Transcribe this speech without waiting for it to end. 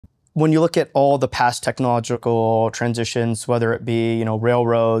when you look at all the past technological transitions, whether it be,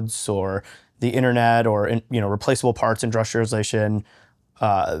 railroads or the internet or, replaceable parts, industrialization,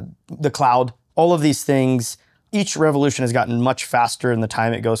 the cloud, all of these things, each revolution has gotten much faster in the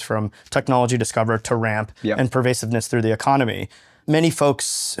time it goes from technology discover to ramp and pervasiveness through the economy. Many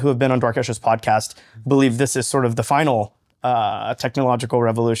folks who have been on Dwarkesh's podcast believe this is sort of the final technological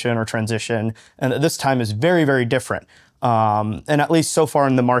revolution or transition, and that this time is very, very different. And at least so far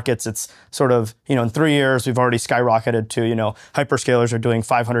in the markets, it's sort of, in 3 years, we've already skyrocketed to, hyperscalers are doing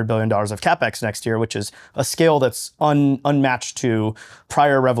 $500 billion of CapEx next year, which is a scale that's unmatched to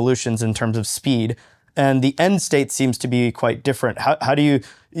prior revolutions in terms of speed. And the end state seems to be quite different. How do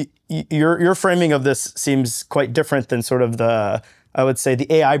your framing of this seems quite different than sort of I would say the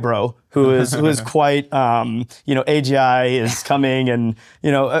AI bro, who is quite, AGI is coming, and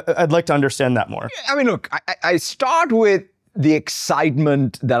I'd like to understand that more. I mean, look, I start with the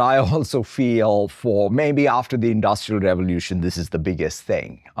excitement that I also feel for maybe after the Industrial Revolution, this is the biggest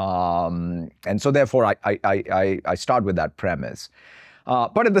thing, and so therefore I start with that premise.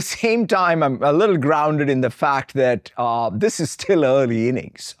 But at the same time, I'm a little grounded in the fact that this is still early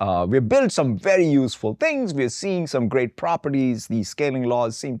innings. We've built some very useful things. We're seeing some great properties. These scaling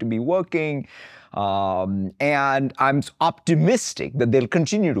laws seem to be working. And I'm optimistic that they'll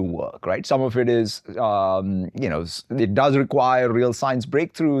continue to work, right? Some of it is, it does require real science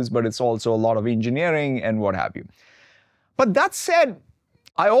breakthroughs, but it's also a lot of engineering and what have you. But that said,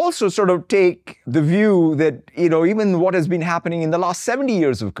 I also sort of take the view that, even what has been happening in the last 70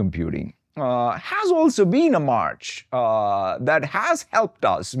 years of computing has also been a march that has helped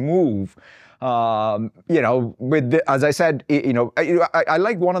us move, as I said, I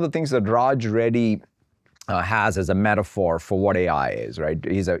like one of the things that Raj Reddy has as a metaphor for what AI is, right?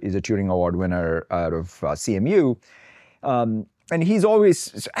 He's a Turing Award winner out of CMU. And he's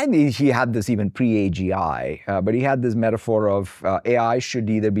always, I mean, he had this even pre-AGI, but he had this metaphor of AI should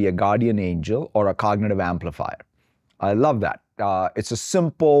either be a guardian angel or a cognitive amplifier. I love that. It's a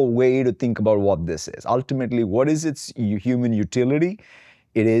simple way to think about what this is. Ultimately, what is its human utility?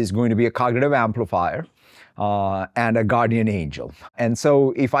 It is going to be a cognitive amplifier and a guardian angel. And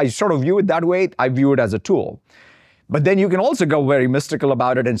so if I sort of view it that way, I view it as a tool. But then you can also go very mystical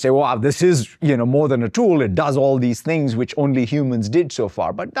about it and say, wow, this is, more than a tool. It does all these things which only humans did so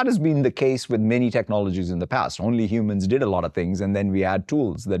far. But that has been the case with many technologies in the past. Only humans did a lot of things, and then we had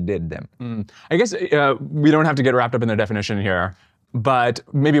tools that did them. I guess we don't have to get wrapped up in the definition here, but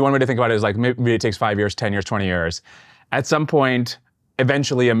maybe one way to think about it is like maybe it takes 5 years, 10 years, 20 years. At some point,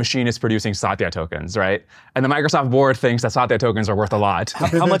 eventually a machine is producing Satya tokens, right? And the Microsoft board thinks that Satya tokens are worth a lot.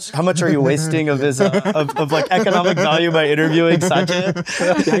 How much are you wasting of his of economic value by interviewing Satya?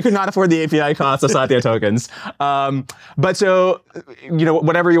 Yeah, I could not afford the API costs of Satya tokens. But so,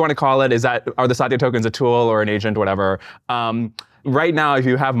 whatever you want to call it, are the Satya tokens a tool or an agent, whatever? Right now, if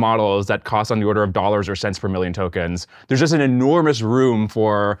you have models that cost on the order of dollars or cents per million tokens, there's just an enormous room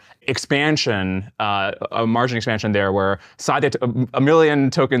for expansion, a margin expansion there where a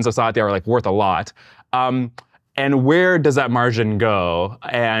million tokens of Satya are like worth a lot. And where does that margin go?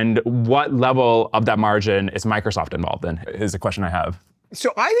 And what level of that margin is Microsoft involved in, is the question I have.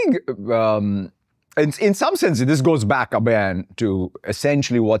 So I think in some sense, this goes back again to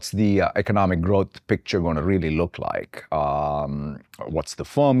essentially what's the economic growth picture going to really look like? What's the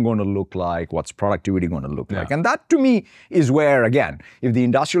firm going to look like? What's productivity going to look like? And that, to me, is where, again, if the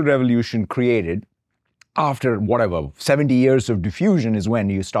Industrial Revolution created, after 70 years of diffusion is when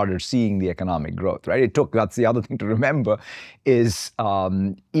you started seeing the economic growth, right? That's the other thing to remember, is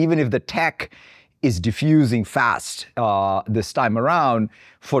even if the tech is diffusing fast this time around,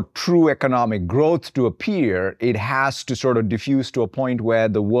 for true economic growth to appear, it has to sort of diffuse to a point where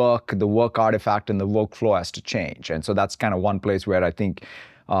the work artifact and the workflow has to change. And so that's kind of one place where I think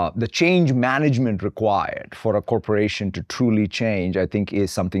the change management required for a corporation to truly change, I think,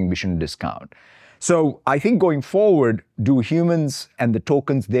 is something we shouldn't discount. So I think going forward, do humans and the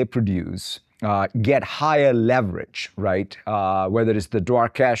tokens they produce get higher leverage, right? Whether it's the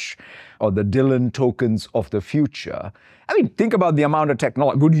Dwarkesh or the Dylan tokens of the future. I mean, think about the amount of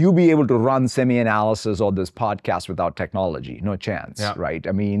technology. Would you be able to run SemiAnalysis or this podcast without technology? No chance, right?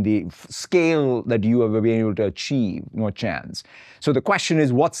 I mean, the scale that you have been able to achieve, no chance. So the question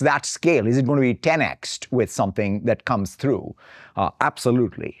is, what's that scale? Is it going to be 10x'd with something that comes through?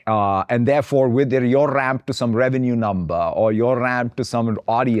 Absolutely. And therefore, with your ramp to some revenue number or your ramp to some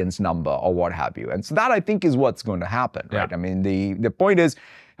audience number or what have you. And so that, I think, is what's going to happen, right? I mean, the point is,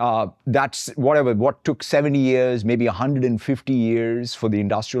 That's what took 70 years, maybe 150 years for the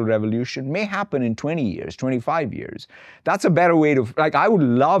Industrial Revolution may happen in 20 years, 25 years. That's a better way to, like, I would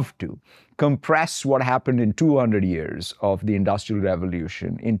love to compress what happened in 200 years of the Industrial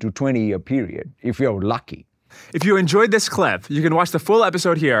Revolution into 20-year period, if you're lucky. If you enjoyed this clip, you can watch the full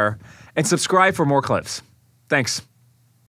episode here and subscribe for more clips. Thanks.